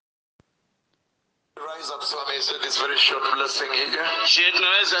Rise up so I may say this very short blessing here. Je,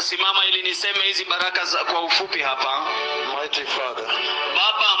 tunaweza simama ili niseme hizi baraka kwa ufupi hapa. Mighty Father,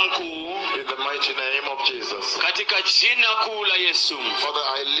 Baba mkuu, in the mighty name of Jesus. katika jina kuu la Yesu. Father,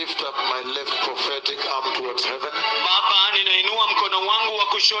 I lift up my left prophetic arm towards heaven. Baba, ninainua mkono wangu wa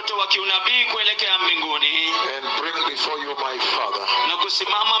kushoto wa kiunabii kuelekea mbinguni. And bring before you, my Father, Na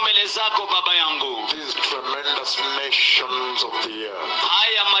kusimama mbele zako Baba yangu. these tremendous nations of the earth.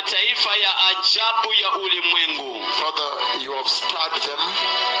 Haya mataifa ya ajabu ya ulimwengu. Father, you have stirred them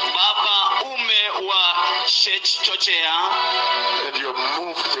Baba, umewachochea and you have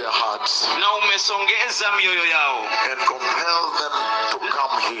moved their hearts na umesongeza mioyo yao and compelled them to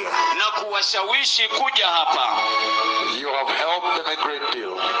come here. na kuwashawishi kuja hapa. You have helped them a great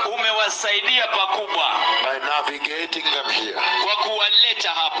deal Umewasaidia pakubwa by navigating them here. kwa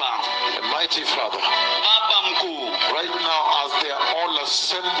kuwaleta hapa. And mighty Father, Baba mkuu, right now as they are all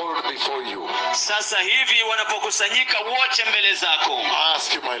assembled before you, sasa hivi wanapokusanyika wote mbele zako, I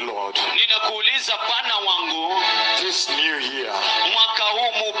ask you, my Lord, ninakuuliza Bwana wangu, this new year, mwaka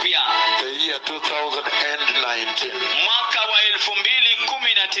huu mpya, the year 2019, mwaka wa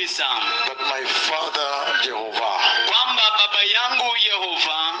 2019, that my Father Jehovah, kwamba Baba yangu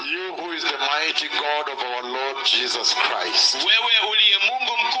Yehova, you who is the mighty God of our Lord Jesus Christ, wewe uliye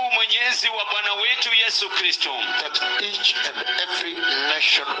Mungu mkuu mwenyezi wa Bwana wetu Yesu Kristo, that each and every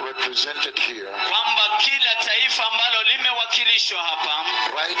nation represented here, kwamba kila taifa ambalo limewakilishwa hapa,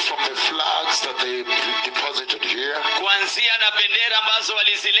 right from the flags that they deposited here, kuanzia na bendera ambazo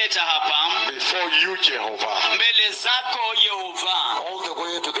walizileta hapa before you, Jehovah, mbele zako Yehova, all the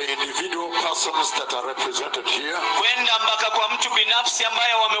way to the individual persons that are represented here, kwenda mpaka kwa mtu binafsi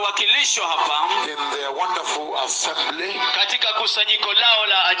ambaye wamewakilishwa hapa in their wonderful assembly, katika kusanyiko lao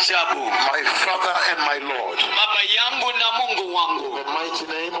la ajabu. my Father and my Lord, Baba yangu na Mungu in wangu, the mighty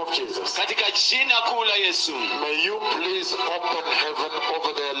name of Jesus, katika jina kuu la Yesu, may you please open heaven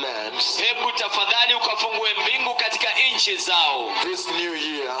over their lands hebu tafadhali ukafungue mbingu katika nchi zao. this new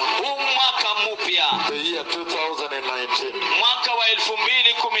year, Huu mwaka mpya, the year 2019, mwaka wa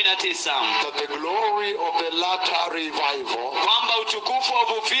 2019, that the glory of the latter revival kwamba utukufu wa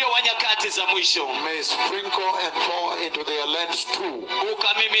uvuvio wa nyakati za mwisho may sprinkle and pour into their lands too,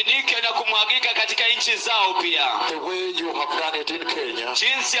 ukamiminike na kumwagika katika nchi zao pia, the way you have done it in Kenya,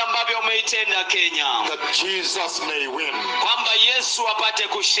 jinsi ambavyo umeitenda Kenya, that Jesus may win. kwamba Yesu apate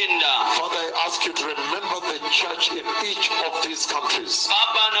kushinda. Father, I ask you to remember the church in each of these countries,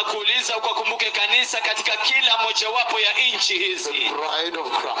 Baba, nakuuliza ukakumbuke kanisa katika kila mojawapo ya nchi the hizi, bride of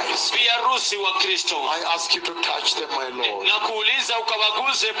Christ. biharusi wa Kristo. I ask you to touch them, my Lord, Nakuuliza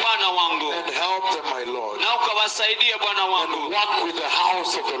ukawaguze Bwana wangu and help them, my Lord, na ukawasaidie Bwana and wangu work with the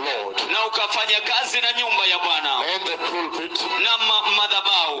house of the Lord, na ukafanya kazi na nyumba ya Bwana and the pulpit, na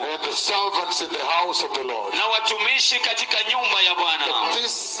madhabahu and the servants in the house of the Lord. na watumishi katika nyumba ya Bwana,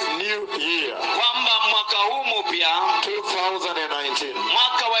 This new year, kwamba mwaka huu mpya, 2019,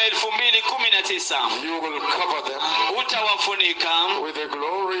 mwaka wa 2019, you will cover them utawafunika with the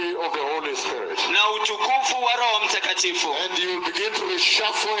glory of the Holy Spirit, na utukufu wa Roho Mtakatifu, and you will begin to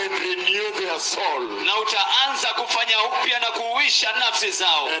reshuffle and renew their soul, na utaanza kufanya upya na kuuisha nafsi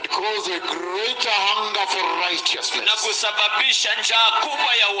zao and cause a greater hunger for na righteousness kusababisha njaa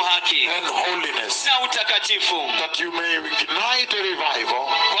kubwa ya uhaki and holiness, na utakatifu, that you may ignite a revival,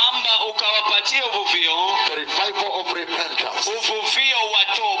 kwamba ukawapatie uvuvio, the revival of repentance, uvuvio wa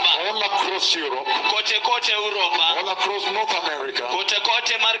toba all across Europe, kote kote Uropa, all across North America, kote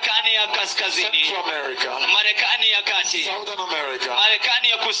kote Marekani ya kaskazini, Central America, Marekani ya kati, Southern America, Marekani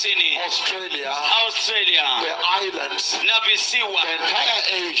ya kusini, Australia, Australia the islands, na visiwa, the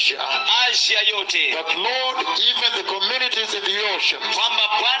entire Asia, Asia yote, that Lord, even the communities in the oceans, kwamba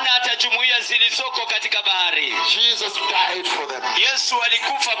Bwana atajumuia zilizoko katika bahari. Jesus died for them. Yesu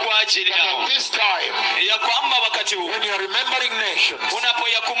alikufa kwa ajili That yao, at this time, ya kwamba wakati huu when you are remembering nations,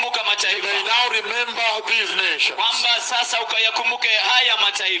 unapoyakumbuka you may mataifa, now remember these nations kwamba sasa ukayakumbuke haya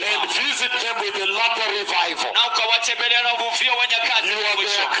mataifa and visit them with the latter revival. na ukawatembelea na uvuvio wa nyakati You za are their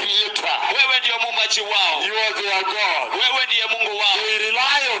mwisho. creator. Wewe ndiyo muumbaji wao, You are their God. wewe ndiye Mungu wao, They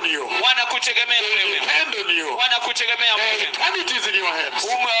rely on you. wanakutegemea They wewe, depend on you. wanakutegemea Their wewe. eternity is in your hands.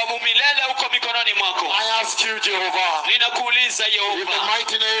 Umilele uko mikononi mwako. I ask you, Jehovah, Ninakuuliza in the Yehova,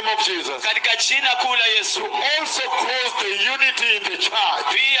 mighty name of Jesus, katika jina kuu la Yesu, also cause the unity in the church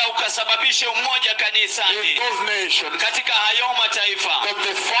pia ukasababishe umoja in kanisani those nations, katika hayo mataifa, that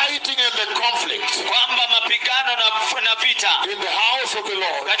the fighting and the conflict kwamba mapigano na vita in the house of the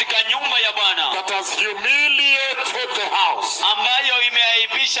Lord katika nyumba ya Bwana that has humiliated the house ambayo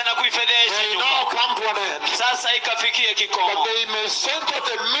imeaibisha na kuifedhesha may nyumba, now come to an end. sasa sasa ikafikie that kikomo, they may center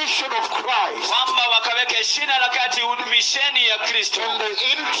the mission of Christ kwamba wakaweke shina la kati misheni ya Kristo and the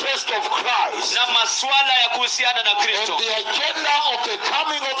interest of Christ na masuala ya kuhusiana na and Kristo the agenda of the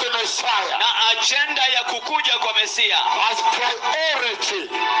coming of the Messiah na ajenda ya kukuja kwa Mesia as priority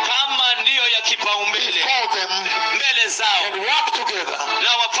kama ndiyo ya kipaumbele before them mbele zao, and work together.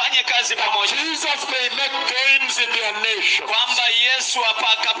 na wafanye kazi pamoja, Jesus may make gains in their nation, kwamba Yesu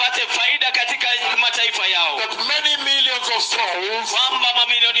akapate faida katika mataifa yao, that many millions of souls kwamba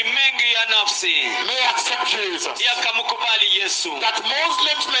mamilioni mengi ya nafsi may accept Jesus, yakamkubali Yesu, that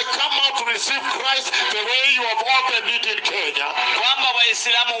Muslims may come out to receive Christ the way you have opened it in Kenya, kwamba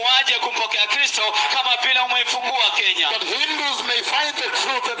Waislamu waje kumpokea Kristo kama vile umeifungua Kenya, that Hindus may find the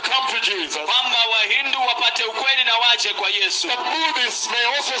truth and come to Jesus, kwamba Wahindu wapate ukweli na waje kwa Yesu, that Buddhists may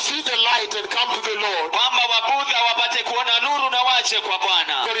also see the light and come to the Lord, kwamba Wabudha wapate kuona nuru na waje kwa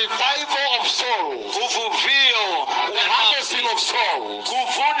Bwana. the revival of souls, Uvuvio the wa harvesting nafsi, of souls.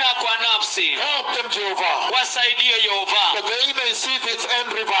 kuvuna kwa nafsi, Help them, Jehovah, wasaidie Yehova, that they may see this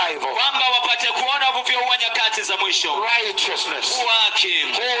end revival, kwamba wapate kuona uvuvio wa nyakati za mwisho, righteousness, haki,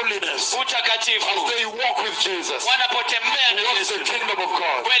 holiness, as utakatifu, they walk with Jesus wanapotembea na towards the Yesu kingdom of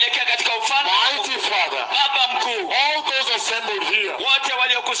God. kuelekea katika ufalme wa Mungu. Mighty Father, Baba mkuu, all those assembled here wote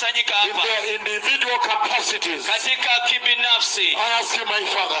waliokusanyika in hapa their individual capacities, katika kibinafsi, I ask you, my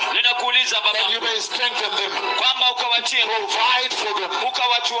Father, ninakuuliza Baba that you mkuu, may strengthen them, kwamba ukawatie nguvu, provide for them,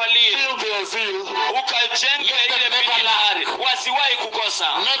 ukawatwalie, fill their zeal, ukajenge ile bidii na ari, wasiwahi kukosa,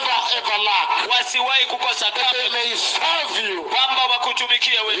 never ever lack, wasiwahi kukosa that they kamwe, may serve you kwamba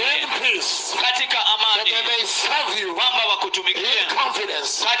wakutumikie wewe in peace, katika that amani, they may serve you kwamba wakutumikie in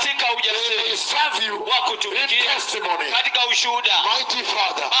confidence, katika they may ujasiri, serve you in wakutumikie testimony. katika ushuhuda. Mighty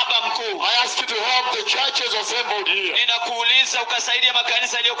Father, Baba mkuu, I ask you to help the churches assembled here. ninakuuliza ukasaidia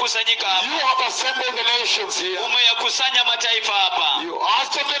makanisa yaliyokusanyika hapa. You have assembled the nations here. Umeyakusanya mataifa hapa, You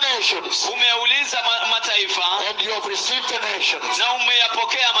asked of the nations, umeuliza mataifa and you have received the nations. na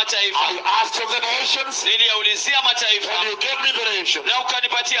umeyapokea mataifa. I asked of the nations, Niliyaulizia mataifa and you gave me the nations. na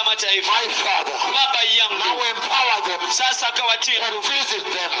ukanipatia mataifa. My Father, Baba now yangu, empower them sasa akawatia and nguvu visit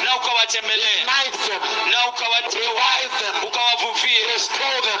them, na ukawatembelee ignite them, na ukawatia, revive them, ukawavuvie,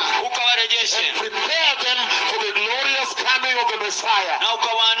 restore them, ukawarejeshe and prepare them for the glorious coming of the Messiah. na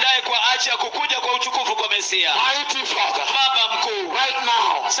ukawaandae kwa ajili ya kukuja kwa utukufu kwa Mesia. Mighty Father, Baba mkuu, right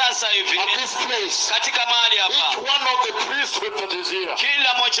now, sasa hivi at this place, katika mahali each hapa, one of the priesthood that is here,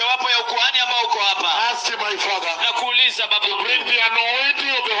 kila mojawapo ya ukuhani ambao uko hapa, ask you, my Father, na kuuliza Baba to mkuu, bring the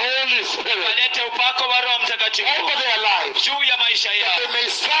anointing of the Holy Spirit walete upako wa Roho Mtakatifu over their lives, juu ya maisha that yao, they may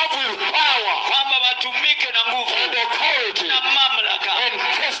serve with power kwamba watumike na nguvu and authority na mamlaka and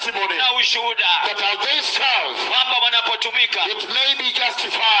testimony, na ushuhuda, that as they serve, kwamba wanapotumika it may be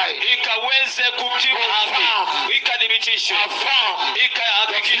justified, ikaweze kutiwa haki, ikadhibitishwe, affirmed that you have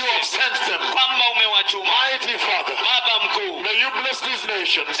ikahakikishwe sent them. kwamba umewatuma. Mighty Father, Baba mkuu, may you bless these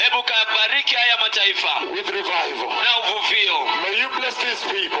nations hebu kabariki haya mataifa with revival. na uvuvio, May you bless these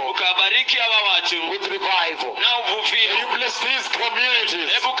people ukabariki hawa watu with revival. na May you uvuvio, bless these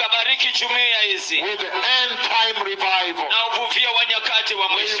communities hebu kabariki jumuiya hizi with the end time revival. na uvuvio wa nyakati wa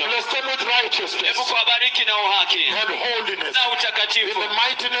May you mwisho, bless them with righteousness hebu kuwabariki na uhaki and holiness. na In utakatifu, the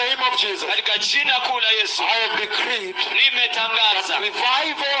mighty name of Jesus, katika jina kuu la Yesu I have decreed that nimetangaza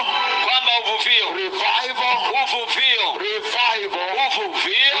revival, kwamba uvuvio is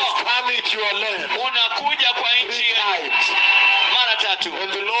coming to your land unakuja kwa 3 nchi yenu times. mara 3,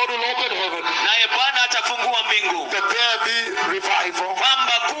 And the Lord will open heaven, naye Bwana atafungua mbingu, that there be revival,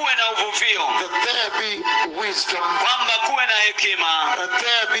 kwamba kuwe na uvuvio, that there be wisdom, kwamba kuwe na hekima, that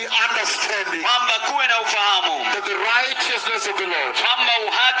there be understanding, kwamba kuwe na ufahamu, that the righteousness of the Lord kwamba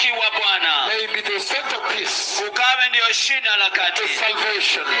uhaki wa Bwana may be the centerpiece, ukawe ndio shina la the kati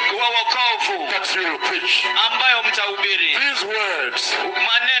salvation wa wokovu that you will preach. ambayo mtahubiri. These words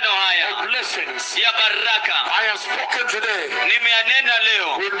Maneno of haya blessings ya baraka I have spoken today nimeyanena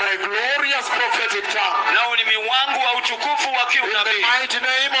leo with my glorious prophetic tongue. na ulimi wangu wa utukufu wa In the kiunabii mighty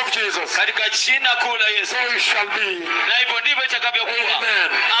name of Jesus, katika jina kuu la Yesu, so it shall be. na hivyo ndivyo itakavyokuwa. Amen.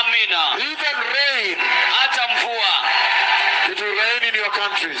 Amina. Even rain, Hata mvua it will rain in your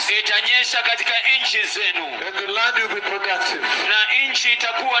countries, itanyesha katika nchi zenu, and the land will be productive, na nchi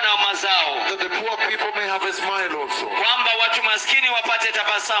itakuwa na mazao, that the poor people may have a smile also. kwamba watu maskini wapate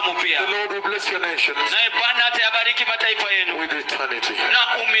tabasamu pia. The Lord will bless your nations Naye Bwana atayabariki mataifa yenu with eternity.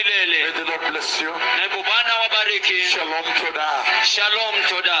 na umilele. May the Lord bless you. Na hivyo Bwana wabariki. Shalom Toda. Shalom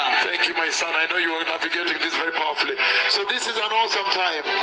toda. Thank you, my son. I know you are navigating this very powerfully. So this is an awesome time.